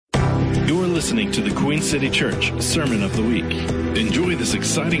You're listening to the Queen City Church Sermon of the Week. Enjoy this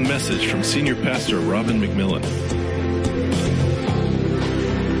exciting message from Senior Pastor Robin McMillan.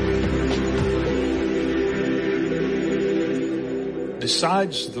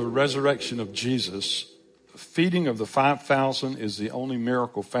 Besides the resurrection of Jesus, the feeding of the 5,000 is the only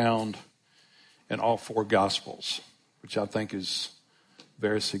miracle found in all four Gospels, which I think is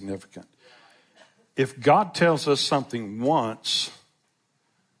very significant. If God tells us something once,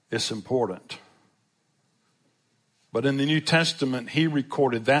 it's important. But in the New Testament, he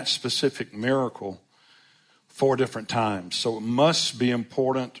recorded that specific miracle 4 different times. So it must be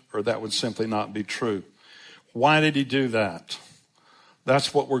important, or that would simply not be true. Why did he do that?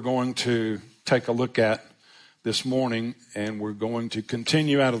 That's what we're going to take a look at this morning, and we're going to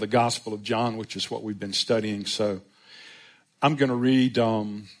continue out of the Gospel of John, which is what we've been studying. So I'm going to read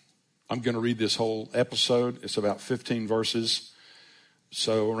this whole episode. It's about 15 verses.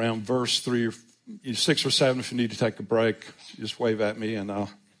 So around verse 6 or 7, if you need to take a break, just wave at me, and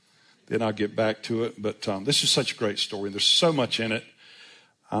then I'll get back to it. But this is such a great story. There's so much in it.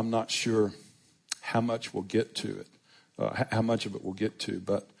 I'm not sure how much we'll get to it, how much of it we'll get to.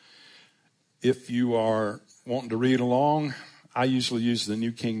 But if you are wanting to read along, I usually use the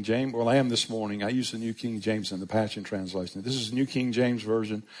New King James. Well, I am this morning. I use the New King James and the Passion Translation. This is the New King James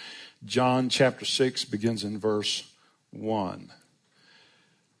Version. John chapter 6 begins in verse 1.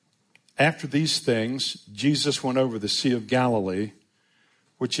 After these things, Jesus went over the Sea of Galilee,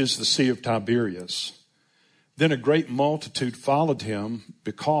 which is the Sea of Tiberias. Then a great multitude followed him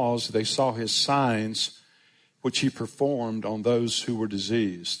because they saw his signs, which he performed on those who were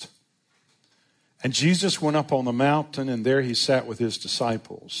diseased. And Jesus went up on the mountain, and there he sat with his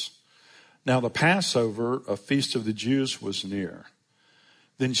disciples. Now the Passover, a feast of the Jews, was near.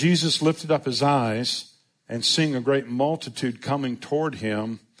 Then Jesus lifted up his eyes, and seeing a great multitude coming toward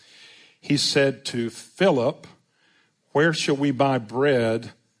him, he said to Philip, "Where shall we buy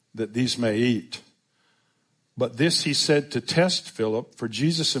bread that these may eat?" But this he said to test Philip, for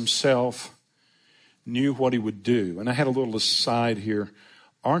Jesus himself knew what he would do. And I had a little aside here.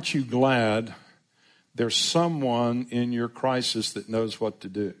 Aren't you glad there's someone in your crisis that knows what to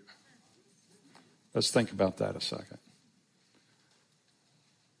do? Let's think about that a second.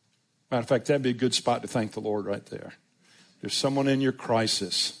 Matter of fact, that'd be a good spot to thank the Lord right there. There's someone in your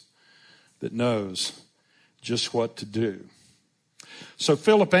crisis that knows just what to do. So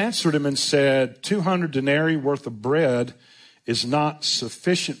Philip answered him and said, 200 denarii worth of bread is not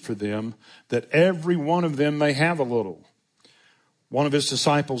sufficient for them, that every one of them may have a little. One of his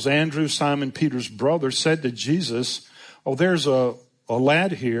disciples, Andrew, Simon Peter's brother, said to Jesus, there's a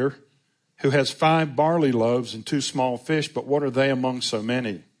lad here who has 5 barley loaves and 2 small fish, but what are they among so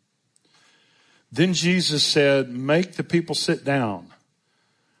many? Then Jesus said, make the people sit down.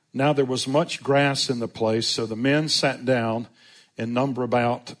 Now there was much grass in the place, so the men sat down in number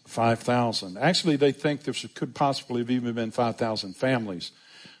about 5,000. Actually, they think there could possibly have even been 5,000 families.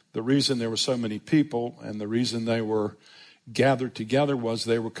 The reason there were so many people and the reason they were gathered together was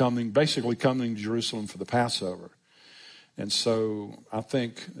they were basically coming to Jerusalem for the Passover. And so I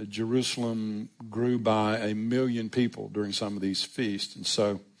think Jerusalem grew by 1 million people during some of these feasts. And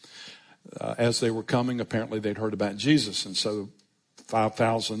so as they were coming, apparently they'd heard about Jesus. And so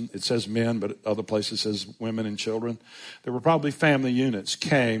 5,000, it says men, but other places it says women and children. There were probably family units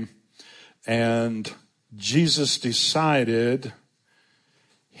came, and Jesus decided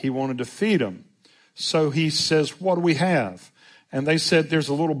he wanted to feed them. So he says, what do we have? And they said, there's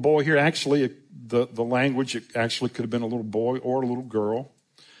a little boy here. Actually, the language, it actually could have been a little boy or a little girl.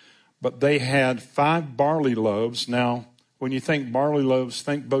 But they had 5 barley loaves. Now, when you think barley loaves,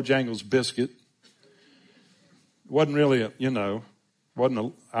 think Bojangles biscuit. It wasn't really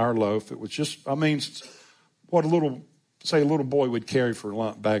wasn't our loaf. It was just, what a little boy would carry for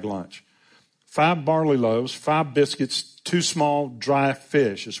a bag lunch. 5 barley loaves, 5 biscuits, 2 small dry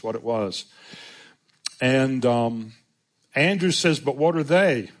fish is what it was. And Andrew says, but what are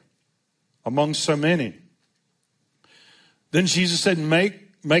they among so many? Then Jesus said,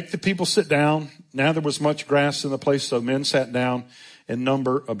 make the people sit down. Now there was much grass in the place, so men sat down in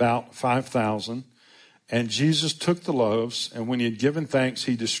number about 5,000. And Jesus took the loaves, and when he had given thanks,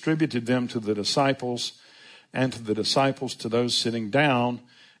 he distributed them to the disciples, and to the disciples to those sitting down,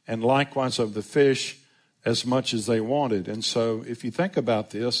 and likewise of the fish as much as they wanted. And so if you think about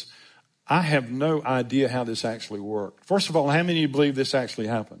this, I have no idea how this actually worked. First of all, how many of you believe this actually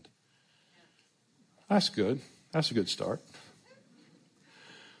happened? That's good. That's a good start.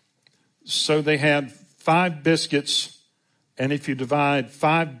 So they had 5 biscuits. And if you divide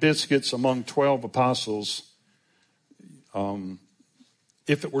 5 biscuits among 12 apostles,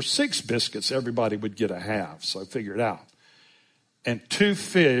 If it were 6 biscuits, everybody would get a half. So figure it out. And 2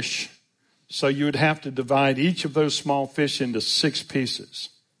 fish, so you would have to divide each of those small fish into 6 pieces.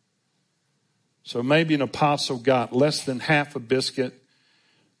 So maybe an apostle got less than half a biscuit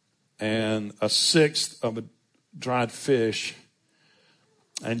and a sixth of a dried fish.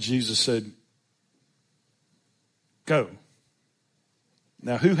 And Jesus said, go.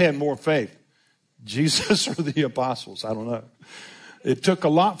 Now, who had more faith? Jesus or the apostles? I don't know. It took a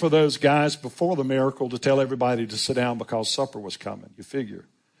lot for those guys before the miracle to tell everybody to sit down because supper was coming, you figure.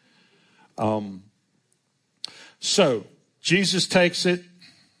 So Jesus takes it,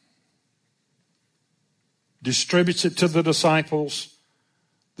 distributes it to the disciples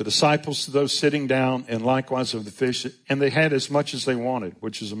to those sitting down, and likewise of the fish. And they had as much as they wanted,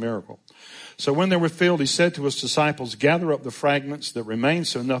 which is a miracle. So when they were filled, he said to his disciples, gather up the fragments that remain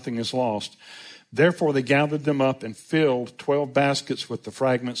so nothing is lost. Therefore they gathered them up and filled 12 baskets with the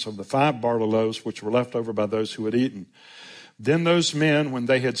fragments of the 5 barley loaves, which were left over by those who had eaten. Then those men, when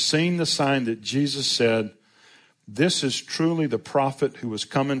they had seen the sign that Jesus said, this is truly the prophet who has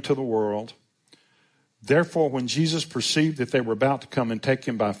come into the world. Therefore, when Jesus perceived that they were about to come and take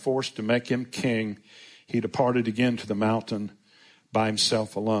him by force to make him king, he departed again to the mountain by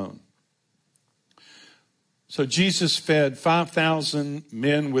himself alone. So Jesus fed 5,000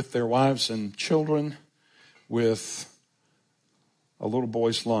 men with their wives and children with a little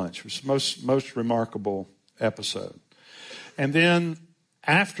boy's lunch. It was the most remarkable episode. And then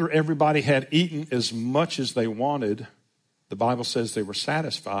after everybody had eaten as much as they wanted, the Bible says they were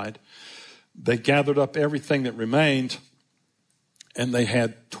satisfied. They gathered up everything that remained, and they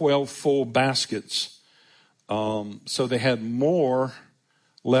had 12 full baskets. So they had more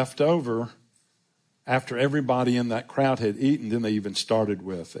left over after everybody in that crowd had eaten than they even started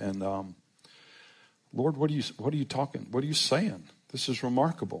with. And Lord, what are you talking? What are you saying? This is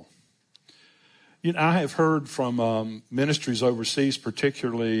remarkable. You know, I have heard from ministries overseas,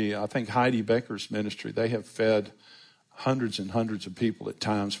 particularly I think Heidi Baker's ministry. They have fed hundreds and hundreds of people at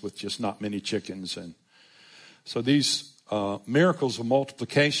times with just not many chickens. And so these miracles of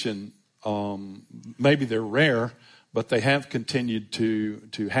multiplication, maybe they're rare, but they have continued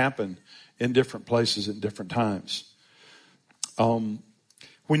to happen in different places at different times. When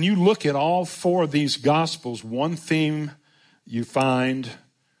you look at all 4 of these Gospels, one theme you find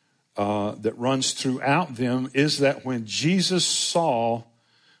that runs throughout them is that when Jesus saw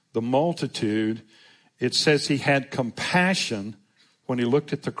the multitude, it says he had compassion when he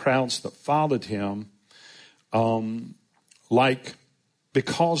looked at the crowds that followed him,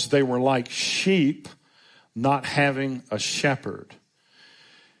 because they were like sheep not having a shepherd.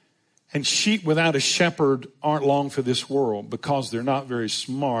 And sheep without a shepherd aren't long for this world because they're not very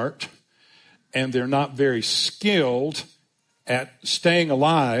smart and they're not very skilled at staying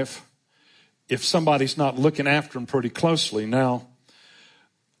alive if somebody's not looking after them pretty closely. Now,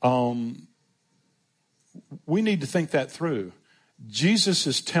 we need to think that through. Jesus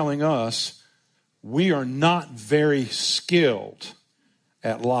is telling us we are not very skilled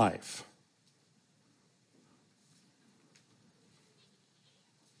at life.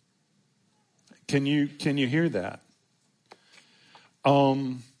 Can you hear that?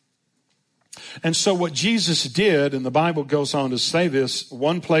 And so what Jesus did, and the Bible goes on to say this,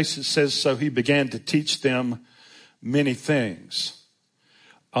 one place it says, so he began to teach them many things.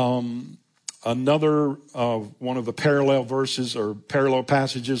 Another one of the parallel verses or parallel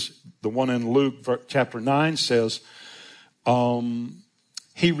passages, the one in Luke chapter 9 says,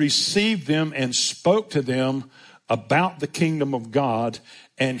 he received them and spoke to them about the kingdom of God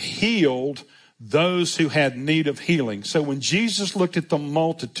and healed those who had need of healing. So when Jesus looked at the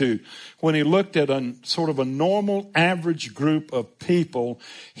multitude, when he looked at a sort of a normal average group of people,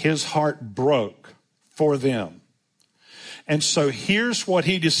 his heart broke for them. And so here's what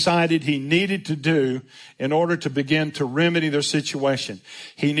he decided he needed to do in order to begin to remedy their situation.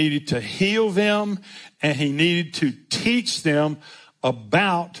 He needed to heal them and he needed to teach them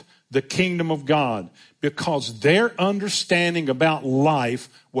about the kingdom of God, because their understanding about life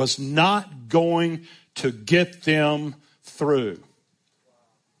was not going to get them through.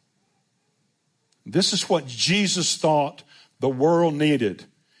 This is what Jesus thought the world needed.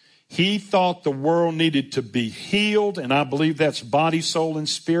 He thought the world needed to be healed, and I believe that's body, soul, and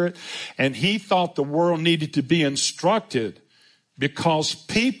spirit. And he thought the world needed to be instructed, because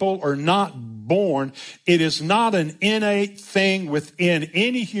people are not born. It is not an innate thing within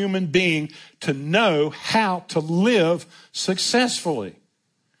any human being to know how to live successfully.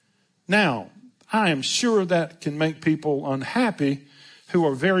 Now, I am sure that can make people unhappy who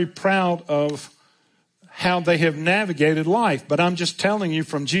are very proud of how they have navigated life, but I'm just telling you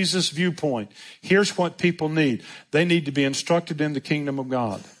from Jesus' viewpoint, here's what people need. They need to be instructed in the kingdom of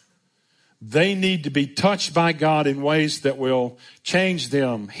God. They need to be touched by God in ways that will change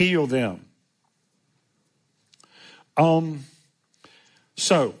them, heal them.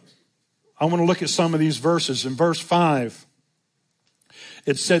 So, I want to look at some of these verses. In verse 5,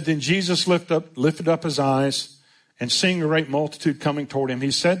 it said, then Jesus lifted up his eyes, and seeing a great multitude coming toward him,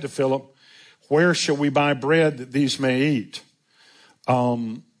 he said to Philip, where shall we buy bread that these may eat?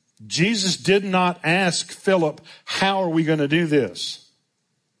 Jesus did not ask Philip, how are we going to do this?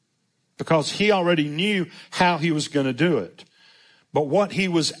 Because he already knew how he was going to do it. But what he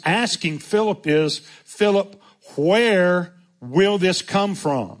was asking Philip is, Philip, where will this come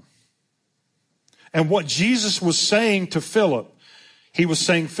from? And what Jesus was saying to Philip, he was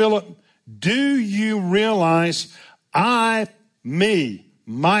saying, Philip, do you realize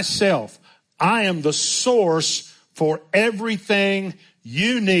myself, I am the source for everything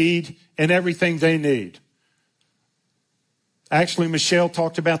you need and everything they need. Actually, Michelle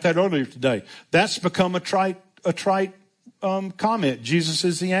talked about that earlier today. That's become a trite comment. Jesus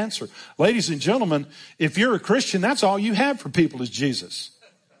is the answer. Ladies and gentlemen, if you're a Christian, that's all you have for people is Jesus.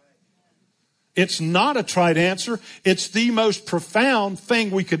 It's not a trite answer. It's the most profound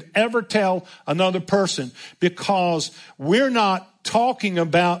thing we could ever tell another person, because we're not talking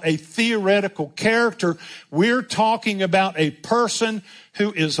about a theoretical character. We're talking about a person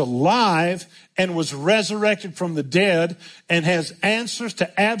who is alive and was resurrected from the dead and has answers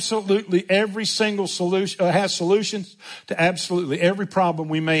to absolutely every single solution, has solutions to absolutely every problem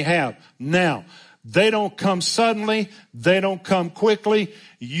we may have. Now, they don't come suddenly. They don't come quickly.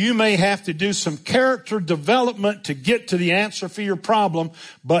 You may have to do some character development to get to the answer for your problem.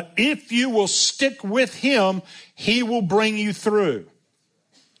 But if you will stick with him, he will bring you through.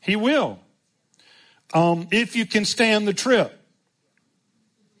 He will. If you can stand the trip.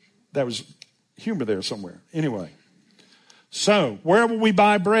 That was humor there somewhere. Anyway. So, where will we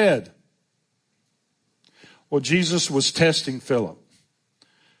buy bread? Well, Jesus was testing Philip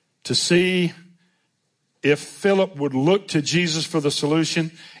to see if Philip would look to Jesus for the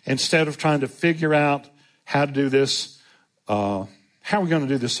solution instead of trying to figure out how to do this, how are we going to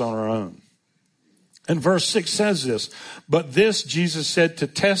do this on our own? And verse 6 says this, but this Jesus said to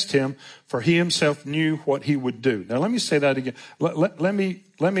test him, for he himself knew what he would do. Now let me say that again. Let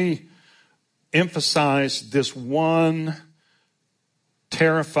me emphasize this one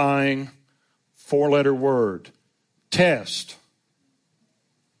terrifying 4-letter word, test.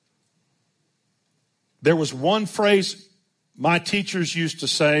 There was one phrase my teachers used to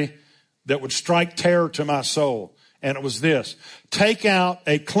say that would strike terror to my soul. And it was this: take out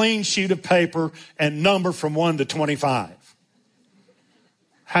a clean sheet of paper and number from 1 to 25.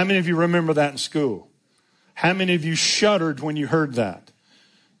 How many of you remember that in school? How many of you shuddered when you heard that?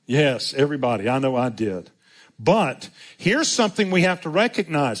 Yes, everybody. I know I did. But here's something we have to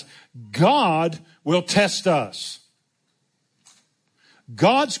recognize. God will test us.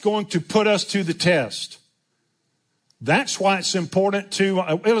 God's going to put us to the test. That's why it's important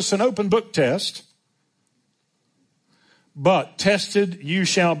it's an open book test. But tested you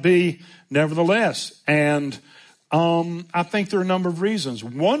shall be nevertheless. And I think there are a number of reasons.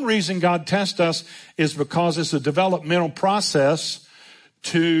 One reason God tests us is because it's a developmental process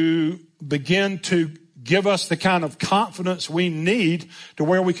to begin to give us the kind of confidence we need to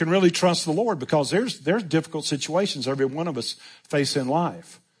where we can really trust the Lord, because there's difficult situations every one of us face in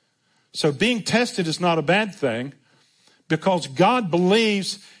life. So being tested is not a bad thing, because God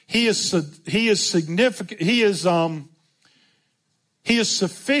believes He is significant. He is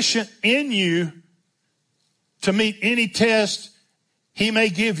sufficient in you to meet any test He may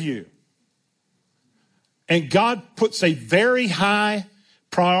give you. And God puts a very high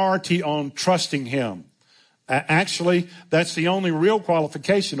priority on trusting Him. Actually, that's the only real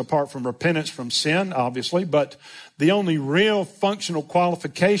qualification, apart from repentance from sin, obviously, but the only real functional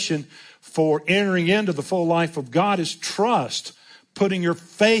qualification for entering into the full life of God is trust, putting your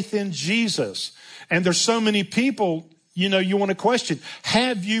faith in Jesus. And there's so many people, you want to question,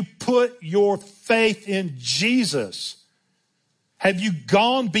 have you put your faith in Jesus? Have you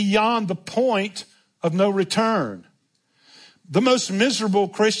gone beyond the point of no return? The most miserable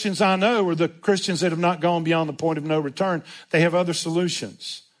Christians I know are the Christians that have not gone beyond the point of no return. They have other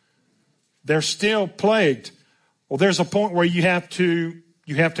solutions. They're still plagued. Well, there's a point where you have to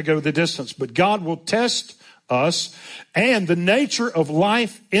go the distance. But God will test us, and the nature of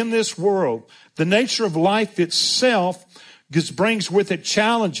life in this world, the nature of life itself, brings with it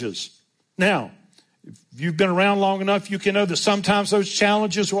challenges. Now, If you've been around long enough, you can know that sometimes those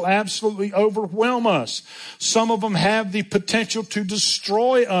challenges will absolutely overwhelm us. Some of them have the potential to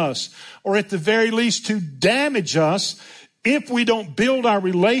destroy us, or at the very least to damage us if we don't build our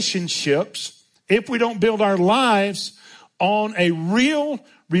relationships, if we don't build our lives on a real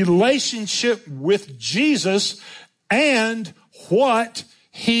relationship with Jesus and what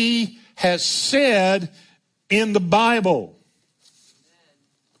he has said in the Bible.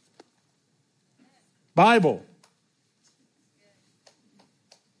 Bible.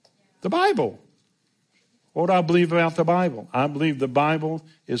 The Bible. What do I believe about the Bible? I believe the Bible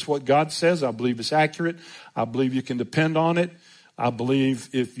is what God says. I believe it's accurate. I believe you can depend on it. I believe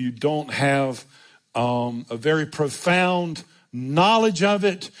if you don't have a very profound knowledge of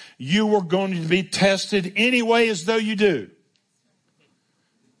it, you are going to be tested anyway as though you do.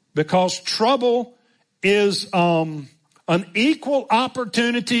 Because trouble is an equal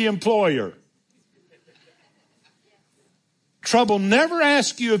opportunity employer. Trouble never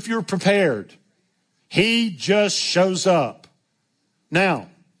asks you if you're prepared. He just shows up. Now,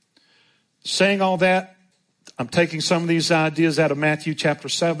 saying all that, I'm taking some of these ideas out of Matthew chapter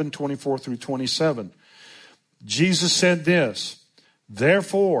 7, 24 through 27. Jesus said this,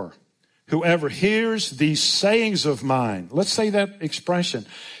 therefore, whoever hears these sayings of mine, let's say that expression,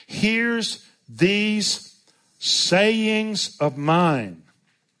 hears these sayings of mine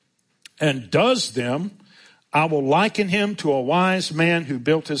and does them, I will liken him to a wise man who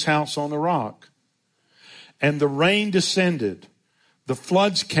built his house on the rock. And the rain descended, the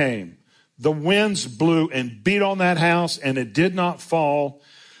floods came, the winds blew and beat on that house, and it did not fall,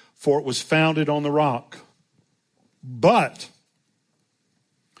 for it was founded on the rock. But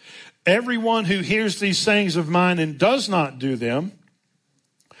everyone who hears these sayings of mine and does not do them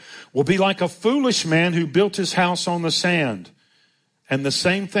will be like a foolish man who built his house on the sand. And the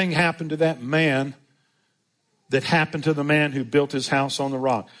same thing happened to that man that happened to the man who built his house on the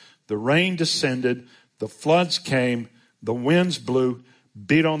rock. The rain descended, the floods came, the winds blew,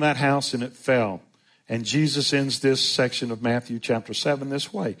 beat on that house, and it fell. And Jesus ends this section of Matthew chapter 7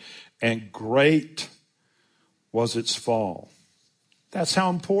 this way. And great was its fall. That's how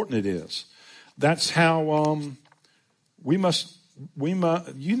important it is. That's how we must,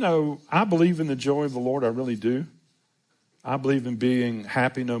 you know, I believe in the joy of the Lord. I really do. I believe in being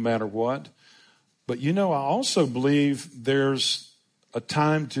happy no matter what. But you know, I also believe there's a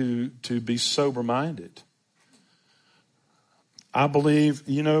time to be sober-minded. I believe,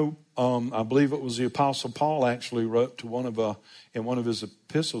 I believe it was the Apostle Paul actually wrote to in one of his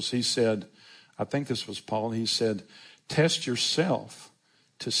epistles. He said, I think this was Paul, he said, test yourself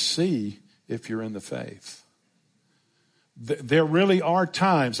to see if you're in the faith. There really are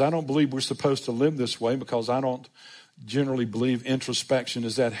times, I don't believe we're supposed to live this way because I don't generally believe introspection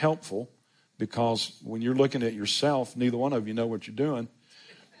is that helpful. Because when you're looking at yourself, neither one of you know what you're doing.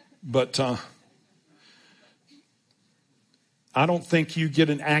 But I don't think you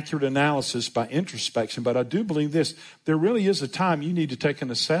get an accurate analysis by introspection. But I do believe this. There really is a time you need to take an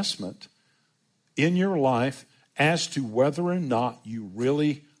assessment in your life as to whether or not you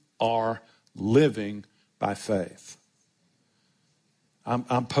really are living by faith.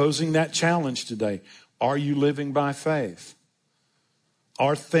 I'm posing that challenge today. Are you living by faith?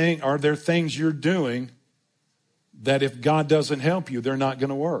 Are there things you're doing that if God doesn't help you, they're not going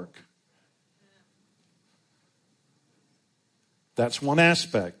to work? That's one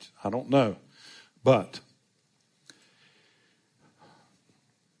aspect. I don't know. But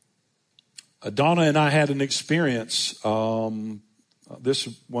Donna and I had an experience. This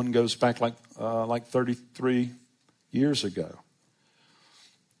one goes back like 33 years ago.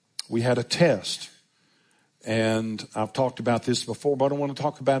 We had a test. And I've talked about this before, but I don't want to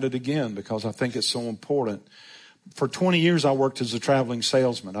talk about it again because I think it's so important. For 20 years, I worked as a traveling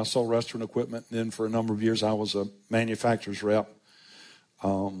salesman. I sold restaurant equipment. And then for a number of years, I was a manufacturer's rep.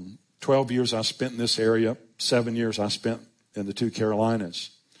 12 years I spent in this area. 7 years I spent in the two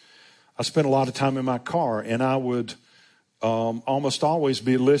Carolinas. I spent a lot of time in my car, and I would almost always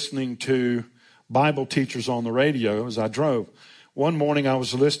be listening to Bible teachers on the radio as I drove. One morning I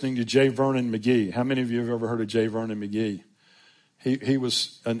was listening to J. Vernon McGee. How many of you have ever heard of J. Vernon McGee? He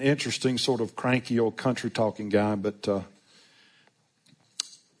was an interesting sort of cranky old country talking guy, but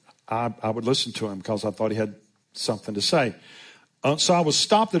I would listen to him because I thought he had something to say. So I was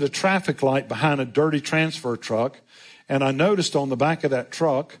stopped at a traffic light behind a dirty transfer truck, and I noticed on the back of that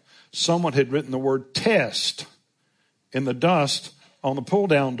truck someone had written the word test in the dust on the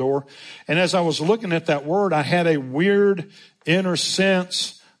pull-down door. And as I was looking at that word, I had a weird inner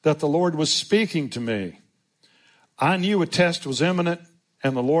sense that the Lord was speaking to me. I knew a test was imminent,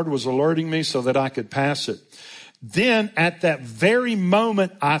 and the Lord was alerting me so that I could pass it. Then at that very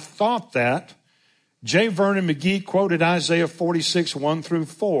moment I thought that, J. Vernon McGee quoted Isaiah 46, 1 through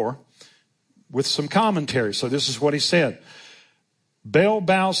 4 with some commentary. So this is what he said. Baal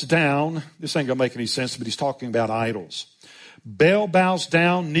bows down. This ain't going to make any sense, but he's talking about idols. Baal bows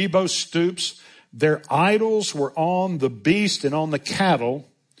down, Nebo stoops. Their idols were on the beast and on the cattle.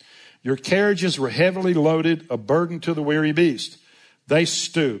 Your carriages were heavily loaded, a burden to the weary beast. They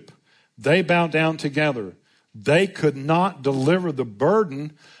stoop. They bow down together. They could not deliver the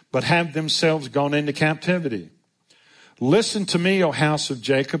burden, but have themselves gone into captivity. Listen to me, O house of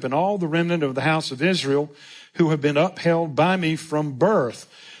Jacob, and all the remnant of the house of Israel, who have been upheld by me from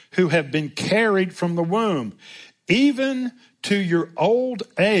birth, who have been carried from the womb. Even to your old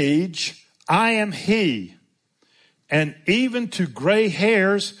age, I am he, and even to gray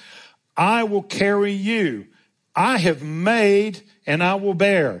hairs, I will carry you. I have made, and I will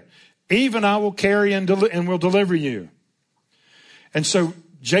bear. Even I will carry and will deliver you. And so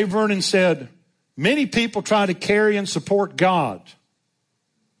J. Vernon said, many people try to carry and support God.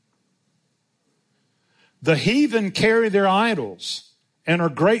 The heathen carry their idols and are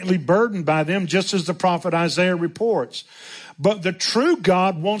greatly burdened by them, just as the prophet Isaiah reports. But the true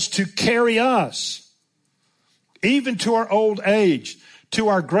God wants to carry us, even to our old age, to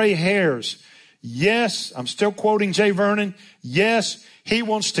our gray hairs. Yes, I'm still quoting J. Vernon. Yes, he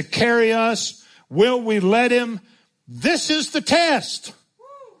wants to carry us. Will we let him? This is the test.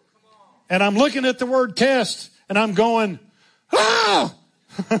 And I'm looking at the word test and I'm going, ah!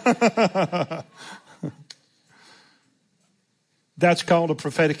 That's called a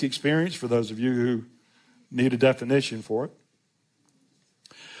prophetic experience for those of you who need a definition for it.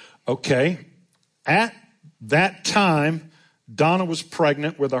 Okay. At that time, Donna was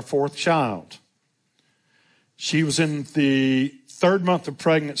pregnant with our fourth child. She was in the 3rd month of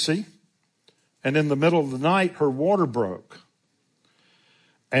pregnancy, and in the middle of the night, her water broke.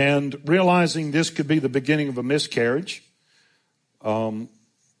 And realizing this could be the beginning of a miscarriage,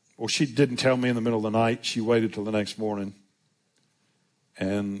 she didn't tell me in the middle of the night. She waited till the next morning.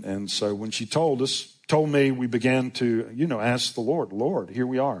 And so when she told me, we began to, ask the Lord, Lord, here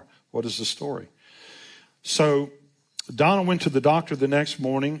we are. What is the story? So Donna went to the doctor the next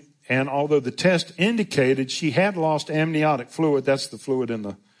morning, and although the test indicated she had lost amniotic fluid, that's the fluid in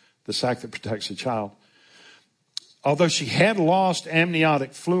the sac that protects the child. Although she had lost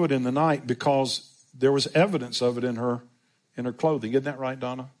amniotic fluid in the night because there was evidence of it in her clothing. Isn't that right,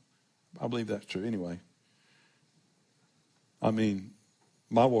 Donna? I believe that's true. Anyway. I mean,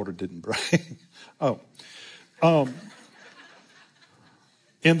 my water didn't break.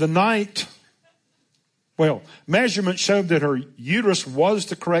 In the night, measurements showed that her uterus was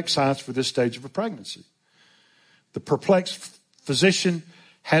the correct size for this stage of a pregnancy. The perplexed physician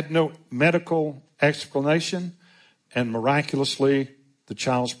had no medical explanation, and miraculously, the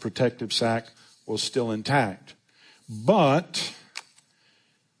child's protective sac was still intact. But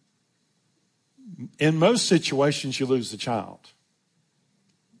in most situations, you lose the child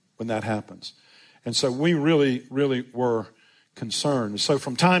when that happens. And so we really, really were concerned. So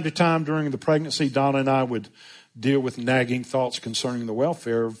from time to time during the pregnancy, Donna and I would deal with nagging thoughts concerning the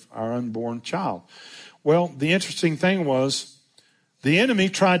welfare of our unborn child. Well, the interesting thing was the enemy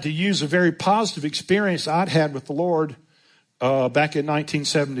tried to use a very positive experience I'd had with the Lord back in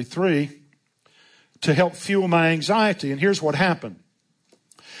 1973 to help fuel my anxiety. And here's what happened.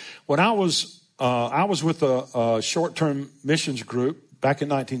 When I was with a short-term missions group back in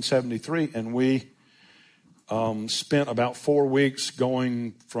 1973, and we spent about 4 weeks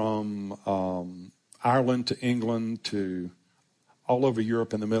going from Ireland to England to all over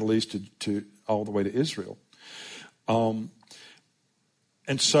Europe and the Middle East to all the way to Israel.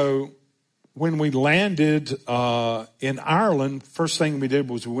 And so when we landed in Ireland, first thing we did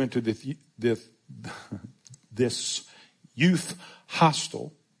was we went to this youth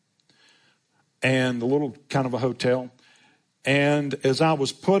hostel and a little kind of a hotel. And as I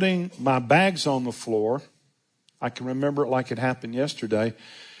was putting my bags on the floor, I can remember it like it happened yesterday,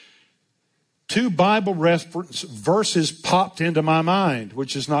 2 Bible reference verses popped into my mind,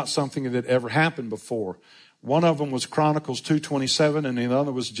 which is not something that ever happened before. One of them was Chronicles 2:27, and the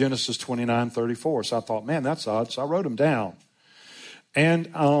other was Genesis 29:34. So I thought, man, that's odd. So I wrote them down. And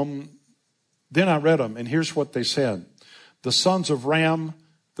then I read them, and here's what they said. The sons of Ram,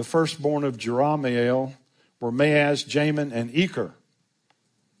 the firstborn of Jerahmeel, were Maaz, Jamin, and Eker.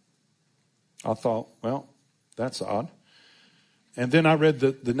 I thought, well, that's odd. And then I read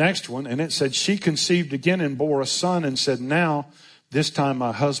the next one, and it said, she conceived again and bore a son and said, now, this time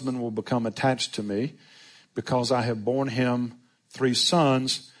my husband will become attached to me because I have borne him 3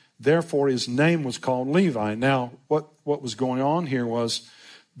 sons. Therefore, his name was called Levi. Now, what was going on here was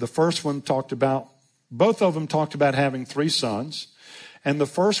the first one talked about, both of them talked about having 3 sons. And the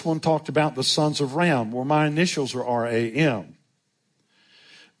first one talked about the sons of Ram, where my initials are R-A-M.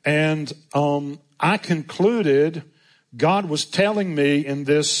 And I concluded God was telling me in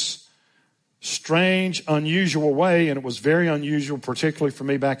this strange, unusual way, and it was very unusual, particularly for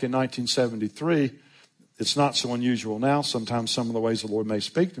me back in 1973. It's not so unusual now. Sometimes some of the ways the Lord may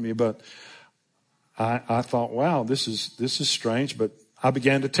speak to me, but I thought, wow, this is strange. But I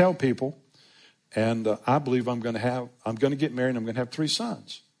began to tell people, and I believe I'm going to get married and I'm going to have 3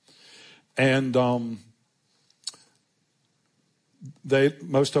 sons. And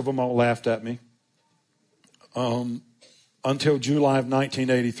most of them all laughed at me. Until July of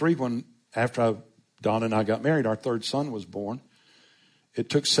 1983, when after Donna and I got married, our 3rd son was born. It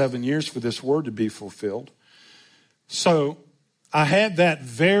took 7 years for this word to be fulfilled. So I had that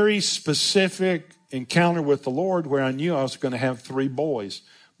very specific encounter with the Lord where I knew I was going to have 3 boys,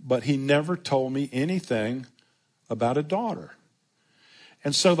 but he never told me anything about a daughter.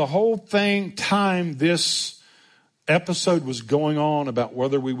 And so the whole time this episode was going on about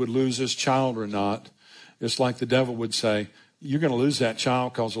whether we would lose this child or not, it's like the devil would say, you're going to lose that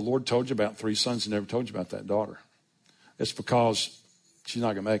child because the Lord told you about 3 sons and never told you about that daughter. It's because she's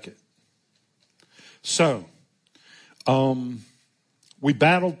not going to make it. So, we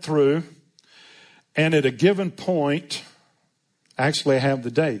battled through, and at a given point, actually I have the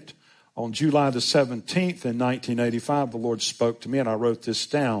date. On July the 17th in 1985, the Lord spoke to me, and I wrote this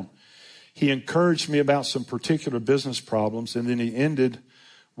down. He encouraged me about some particular business problems, and then he ended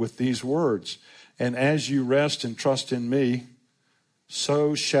with these words. And as you rest and trust in me,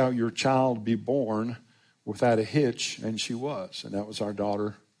 so shall your child be born without a hitch. And she was. And that was our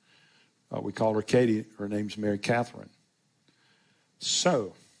daughter. We call her Katie. Her name's Mary Catherine.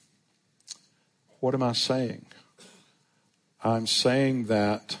 So, what am I saying? I'm saying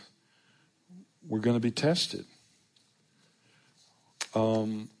that we're going to be tested.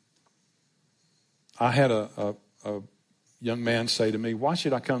 I had a young man say to me, why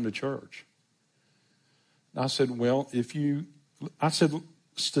should I come to church? I said,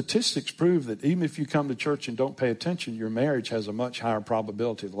 statistics prove that even if you come to church and don't pay attention, your marriage has a much higher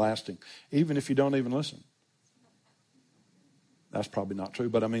probability of lasting, even if you don't even listen. That's probably not true,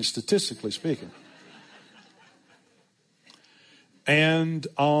 but I mean, statistically speaking. And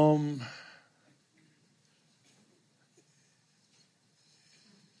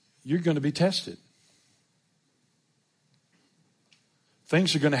you're going to be tested.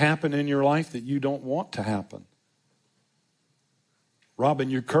 Things are going to happen in your life that you don't want to happen. Robin,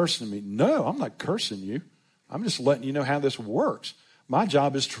 you're cursing me. No, I'm not cursing you. I'm just letting you know how this works. My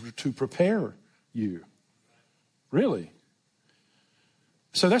job is to prepare you. Really.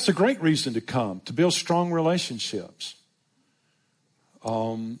 So that's a great reason to come, to build strong relationships.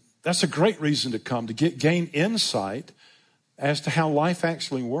 That's a great reason to come, to gain insight as to how life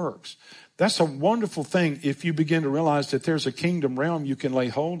actually works. That's a wonderful thing if you begin to realize that there's a kingdom realm you can lay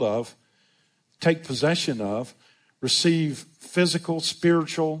hold of, take possession of, receive physical,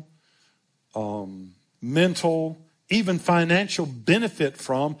 spiritual, mental, even financial benefit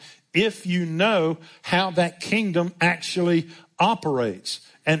from if you know how that kingdom actually operates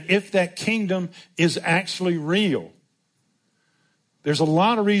and if that kingdom is actually real. There's a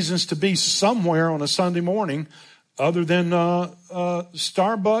lot of reasons to be somewhere on a Sunday morning other than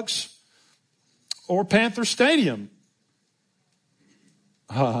Starbucks or Panther Stadium.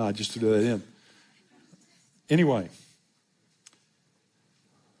 I just threw that in. Anyway.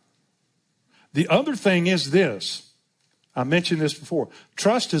 The other thing is this. I mentioned this before.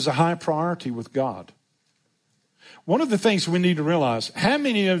 Trust is a high priority with God. One of the things we need to realize, how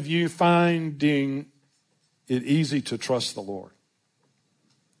many of you finding it easy to trust the Lord?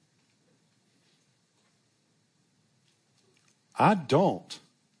 I don't.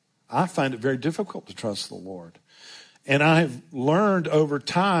 I find it very difficult to trust the Lord. And I have learned over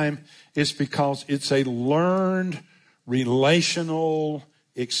time it's because it's a learned relational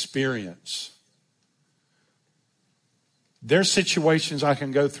experience. There's situations I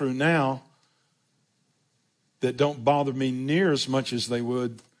can go through now that don't bother me near as much as they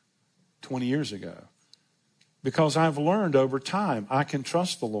would 20 years ago. Because I've learned over time I can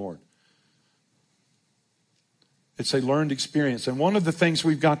trust the Lord. It's a learned experience. And one of the things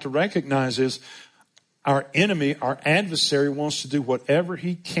we've got to recognize is our enemy, our adversary, wants to do whatever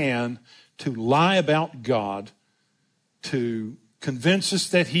he can to lie about God, to convince us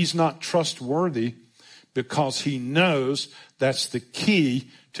that he's not trustworthy, because he knows that's the key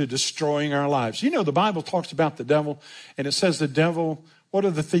to destroying our lives. You know, the Bible talks about the devil, and it says the devil, what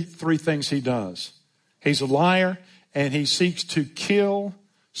are the three things he does? He's a liar, and he seeks to kill,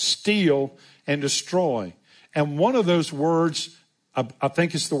 steal, and destroy. And one of those words, I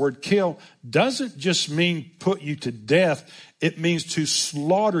think it's the word kill, doesn't just mean put you to death. It means to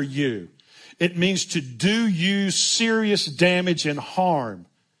slaughter you. It means to do you serious damage and harm.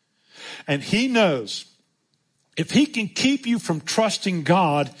 And he knows if he can keep you from trusting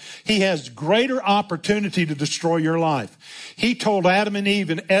God, he has greater opportunity to destroy your life. He told Adam and Eve,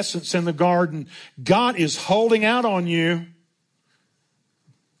 in essence, in the garden, God is holding out on you.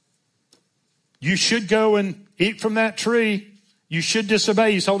 You should go and eat from that tree. You should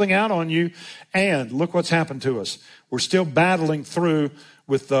disobey. He's holding out on you. And look what's happened to us. We're still battling through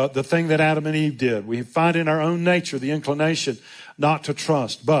with the thing that Adam and Eve did. We find in our own nature the inclination not to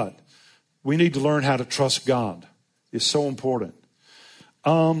trust. But we need to learn how to trust God. It's so important.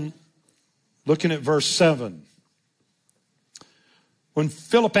 Looking at verse 7. When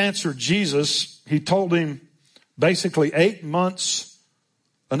Philip answered Jesus, he told him basically 8 months,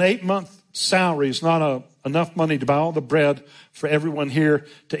 an 8-month salary is not enough money to buy all the bread for everyone here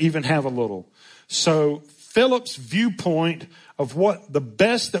to even have a little. So Philip's viewpoint of what the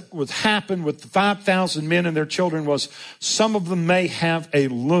best that would happen with the 5,000 men and their children was some of them may have a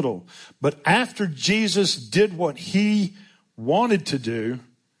little. But after Jesus did what he wanted to do,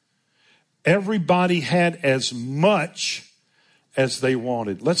 everybody had as much as they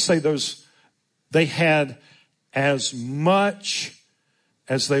wanted. Let's say they had as much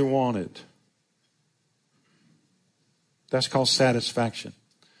as they wanted. That's called satisfaction.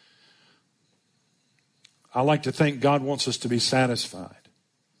 I like to think God wants us to be satisfied.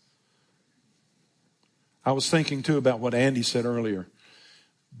 I was thinking too about what Andy said earlier.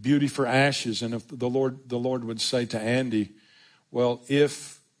 Beauty for ashes. And if the Lord would say to Andy, well,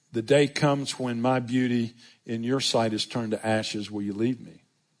 if the day comes when my beauty in your sight is turned to ashes, will you leave me?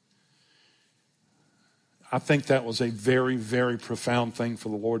 I think that was a very, very profound thing for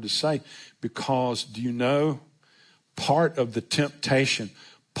the Lord to say, because do you know, part of the temptation,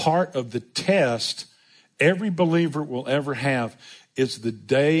 part of the test every believer will ever have is the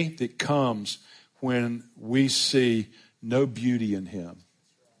day that comes when we see no beauty in him.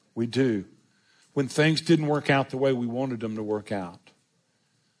 We do. When things didn't work out the way we wanted them to work out.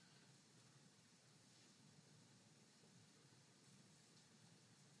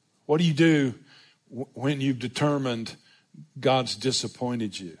 What do you do when you've determined God's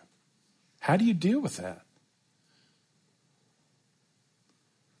disappointed you? How do you deal with that?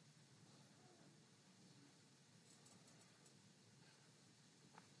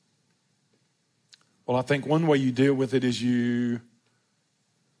 Well, I think one way you deal with it is you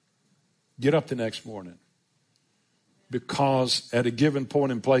get up the next morning, because at a given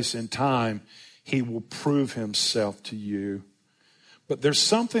point and place in time, he will prove himself to you. But there's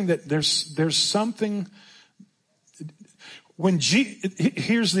something here's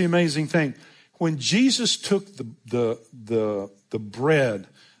the amazing thing. When Jesus took the bread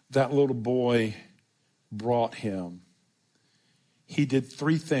that little boy brought him, he did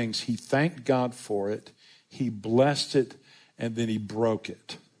 3 things. He thanked God for it, he blessed it, and then he broke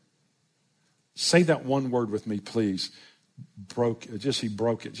it. Say that one word with me, please. He broke it. Just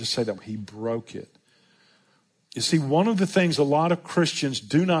say that. He broke it. You see, one of the things a lot of Christians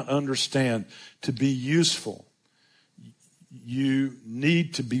do not understand, to be useful, you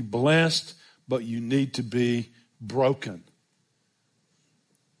need to be blessed, but you need to be broken.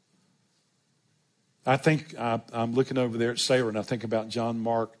 I think I'm looking over there at Sarah, and I think about John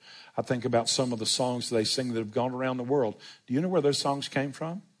Mark. I think about some of the songs they sing that have gone around the world. Do you know where those songs came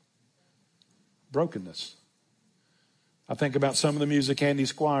from? Brokenness. I think about some of the music Andy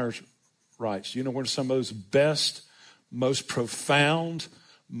Squires writes. You know where some of those best, most profound,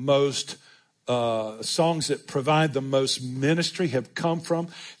 most songs that provide the most ministry have come from?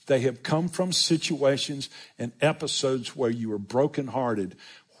 They have come from situations and episodes where you were brokenhearted,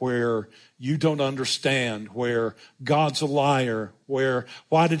 where you don't understand, where God's a liar, where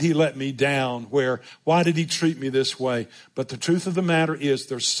why did he let me down, where why did he treat me this way? But the truth of the matter is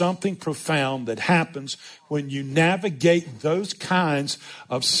there's something profound that happens when you navigate those kinds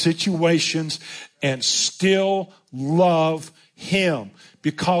of situations and still love him,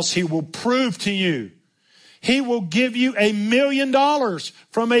 because he will prove to you. He will give you $1 million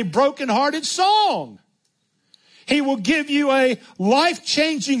from a brokenhearted song. He will give you a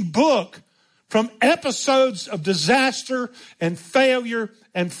life-changing book from episodes of disaster and failure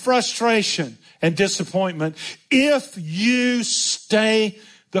and frustration and disappointment if you stay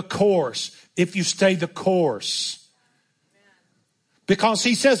the course. if you stay the course. Because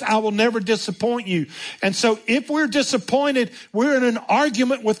he says, I will never disappoint you. And so if we're disappointed, we're in an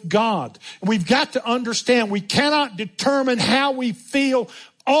argument with God. We've got to understand we cannot determine how we feel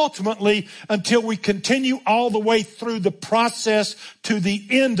ultimately until we continue all the way through the process to the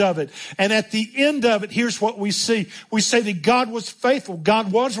end of it. And at the end of it, here's what we see. We say that God was faithful.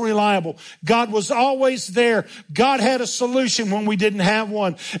 God was reliable. God was always there. God had a solution when we didn't have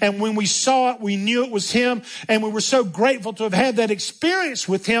one. And when we saw it, we knew it was him. And we were so grateful to have had that experience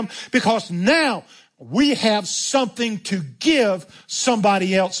with him, because now we have something to give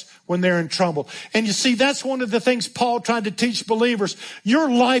somebody else when they're in trouble. And you see, that's one of the things Paul tried to teach believers. Your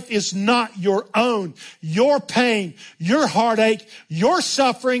life is not your own. Your pain, your heartache, your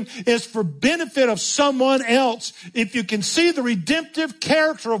suffering is for benefit of someone else. If you can see the redemptive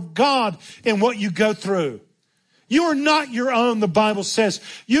character of God in what you go through. You are not your own, the Bible says.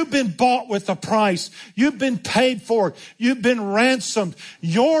 You've been bought with a price. You've been paid for. You've been ransomed.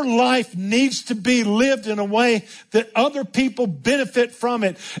 Your life needs to be lived in a way that other people benefit from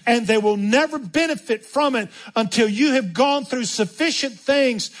it. And they will never benefit from it until you have gone through sufficient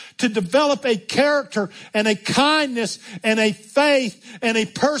things to develop a character and a kindness and a faith and a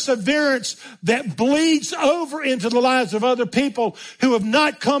perseverance that bleeds over into the lives of other people who have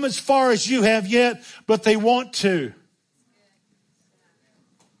not come as far as you have yet, but they want to.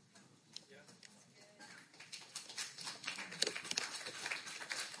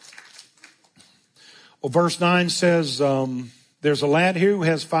 Well, verse 9 says, there's a lad here who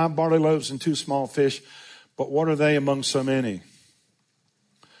has 5 barley loaves and 2 small fish, but what are they among so many?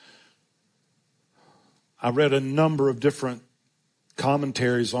 I read a number of different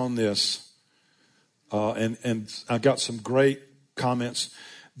commentaries on this, and I got some great comments.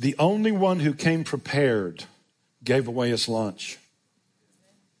 The only one who came prepared gave away his lunch.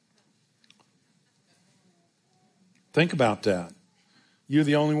 Think about that. You're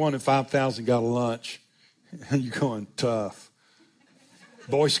the only one at 5,000 got a lunch. And you're going, tough.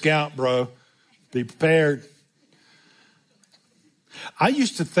 Boy Scout, bro. Be prepared. I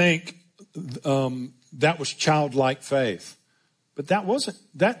used to think that was childlike faith. But that wasn't.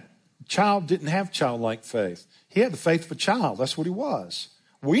 That child didn't have childlike faith. He had the faith of a child. That's what he was.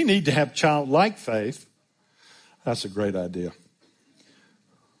 We need to have childlike faith. That's a great idea.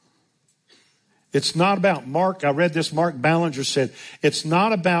 It's not about Mark. I read this. Mark Ballinger said, it's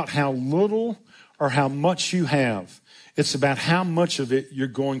not about how little or how much you have. It's about how much of it you're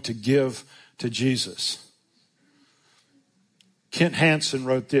going to give to Jesus. Kent Hansen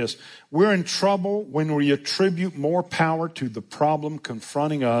wrote this. We're in trouble when we attribute more power to the problem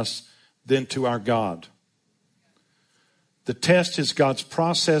confronting us than to our God. The test is God's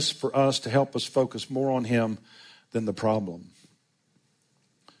process for us to help us focus more on him than the problem.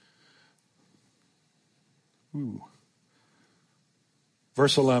 Ooh.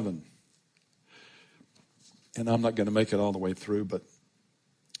 Verse 11. And I'm not going to make it all the way through, but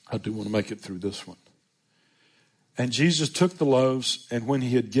I do want to make it through this one. And Jesus took the loaves, and when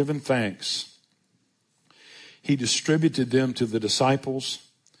he had given thanks, he distributed them to the disciples,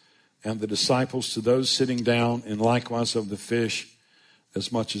 and the disciples to those sitting down, and likewise of the fish as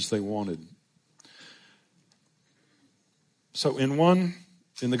much as they wanted. So in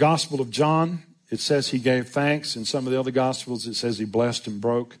the Gospel of John, it says he gave thanks. In some of the other Gospels, it says he blessed and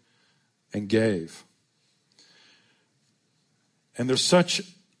broke and gave. And there's such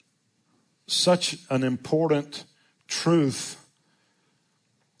an important truth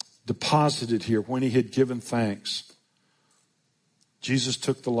deposited here. When he had given thanks, Jesus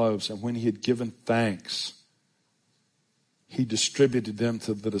took the loaves, and when he had given thanks, he distributed them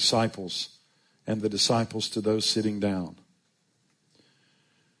to the disciples, and the disciples to those sitting down.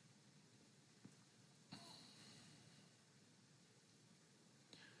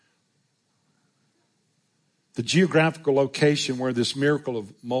 The geographical location where this miracle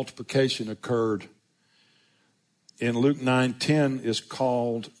of multiplication occurred in Luke 9:10 is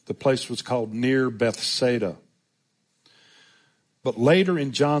called, the place was called near Bethsaida. But later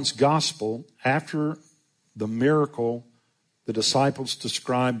in John's gospel, after the miracle, the disciples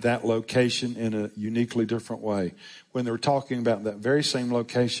described that location in a uniquely different way. When they were talking about that very same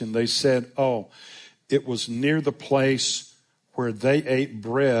location, they said, it was near the place where they ate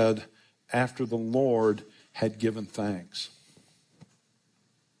bread after the Lord had given thanks.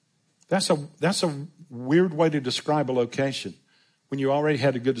 That's a weird way to describe a location when you already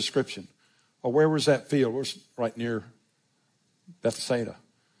had a good description. Well, where was that field? It was right near Bethsaida.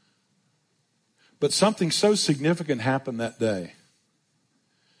 But something so significant happened that day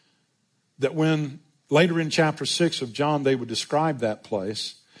that when later in chapter 6 of John they would describe that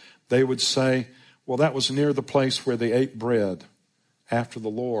place, they would say, well, that was near the place where they ate bread after the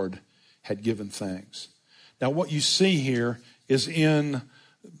Lord had given thanks. Now, what you see here is in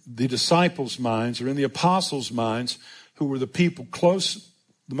the disciples' minds, or in the apostles' minds, who were the people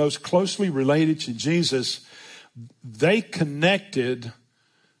the most closely related to Jesus, they connected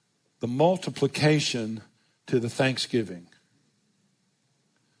the multiplication to the thanksgiving.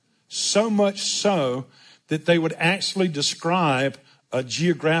 So much so that they would actually describe a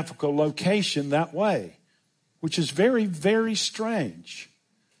geographical location that way, which is very, very strange.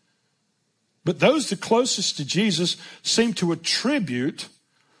 But those the closest to Jesus seem to attribute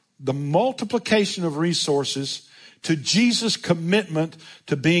the multiplication of resources to Jesus' commitment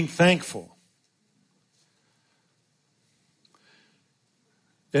to being thankful.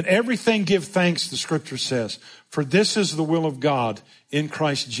 In everything give thanks, the scripture says, for this is the will of God in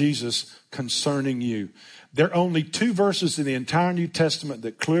Christ Jesus concerning you. There are only 2 verses in the entire New Testament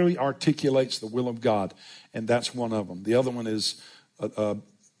that clearly articulates the will of God, and that's one of them. The other one is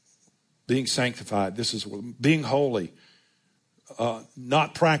being sanctified. This is being holy,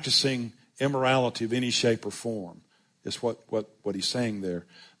 not practicing immorality of any shape or form. Is what he's saying there.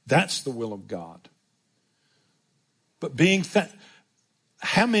 That's the will of God. But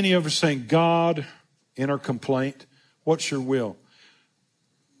how many of us saying, God, in our complaint, what's your will?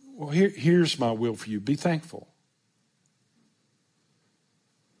 Well, here's my will for you. Be thankful.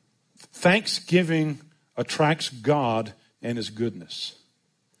 Thanksgiving attracts God and his goodness.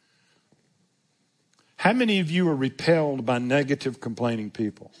 How many of you are repelled by negative, complaining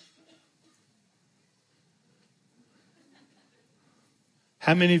people?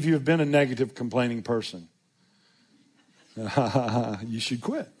 How many of you have been a negative, complaining person? You should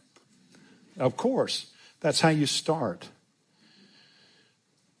quit. Of course. That's how you start.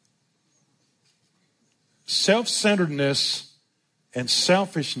 Self-centeredness and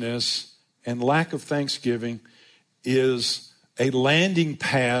selfishness and lack of thanksgiving is a landing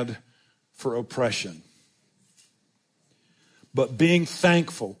pad for oppression. But being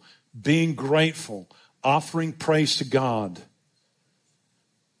thankful, being grateful, offering praise to God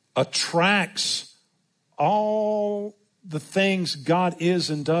attracts all the things God is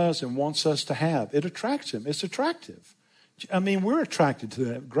and does and wants us to have. It attracts him. It's attractive. I mean, we're attracted to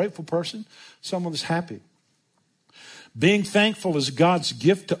that. A grateful person, someone that's happy. Being thankful is God's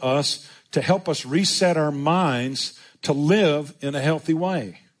gift to us to help us reset our minds to live in a healthy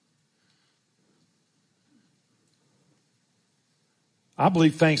way. I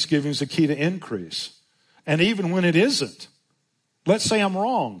believe Thanksgiving is the key to increase. And even when it isn't, let's say I'm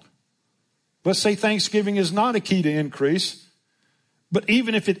wrong. Let's say Thanksgiving is not a key to increase. But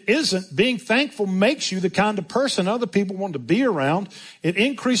even if it isn't, being thankful makes you the kind of person other people want to be around. It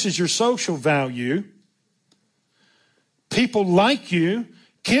increases your social value. People like you.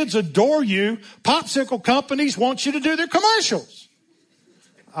 Kids adore you. Popsicle companies want you to do their commercials.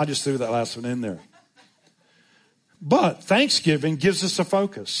 I just threw that last one in there. But Thanksgiving gives us a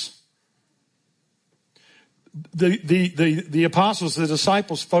focus. The apostles, the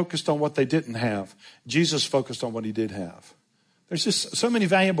disciples focused on what they didn't have. Jesus focused on what he did have. There's just so many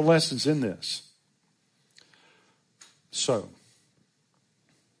valuable lessons in this. So,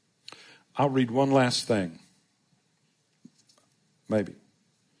 I'll read one last thing. Maybe.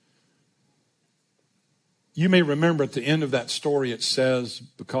 You may remember at the end of that story it says,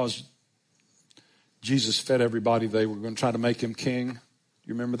 because Jesus fed everybody, they were going to try to make him king.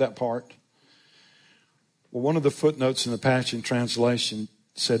 You remember that part? Well, one of the footnotes in the Passion Translation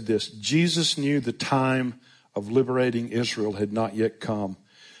said this: Jesus knew the time of liberating Israel had not yet come.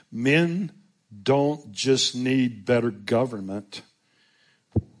 Men don't just need better government.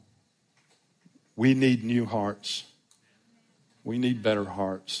 We need new hearts. We need better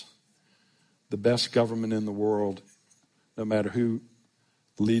hearts. The best government in the world, no matter who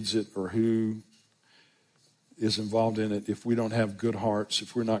leads it or who is involved in it, if we don't have good hearts,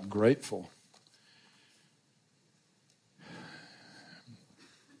 if we're not grateful,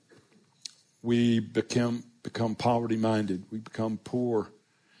 we become poverty-minded. We become poor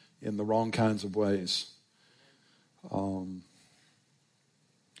in the wrong kinds of ways.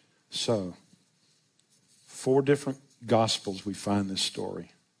 So, 4 different Gospels we find this story.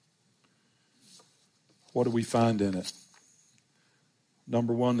 What do we find in it?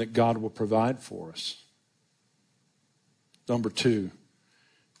 Number 1, that God will provide for us. Number 2,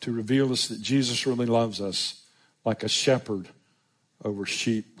 to reveal us that Jesus really loves us like a shepherd over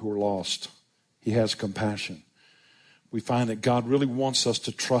sheep who are lost. He has compassion. We find that God really wants us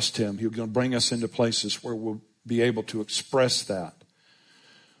to trust him. He's going to bring us into places where we'll be able to express that.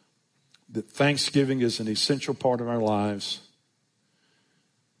 That Thanksgiving is an essential part of our lives.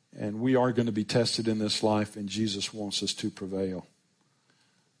 And we are going to be tested in this life, and Jesus wants us to prevail.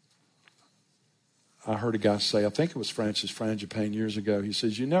 I heard a guy say, I think it was Francis Frangipane years ago, he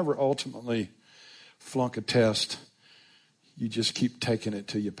says, you never ultimately flunk a test. You just keep taking it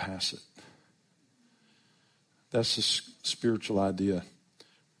till you pass it. That's the spiritual idea.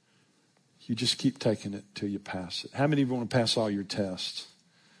 You just keep taking it till you pass it. How many of you want to pass all your tests?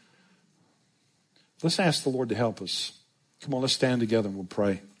 Let's ask the Lord to help us. Come on, let's stand together and we'll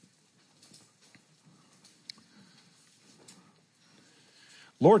pray.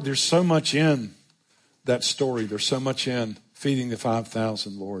 Lord, there's so much in that story. There's so much in feeding the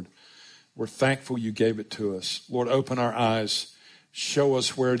 5,000, Lord. We're thankful you gave it to us. Lord, open our eyes. Show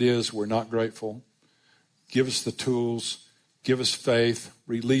us where it is we're not grateful. Give us the tools. Give us faith.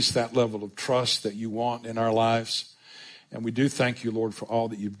 Release that level of trust that you want in our lives. And we do thank you, Lord, for all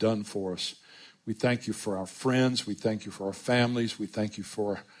that you've done for us. We thank you for our friends. We thank you for our families. We thank you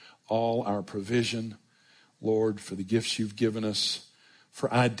for all our provision. Lord, for the gifts you've given us,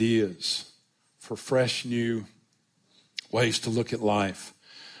 for ideas, for fresh new ways to look at life.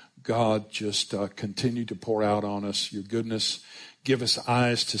 God, just continue to pour out on us your goodness. Give us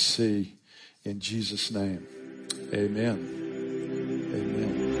eyes to see. In Jesus' name, amen.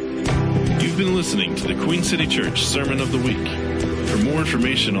 Amen. You've been listening to the Queen City Church Sermon of the Week. For more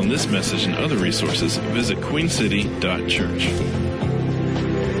information on this message and other resources, visit queencity.church.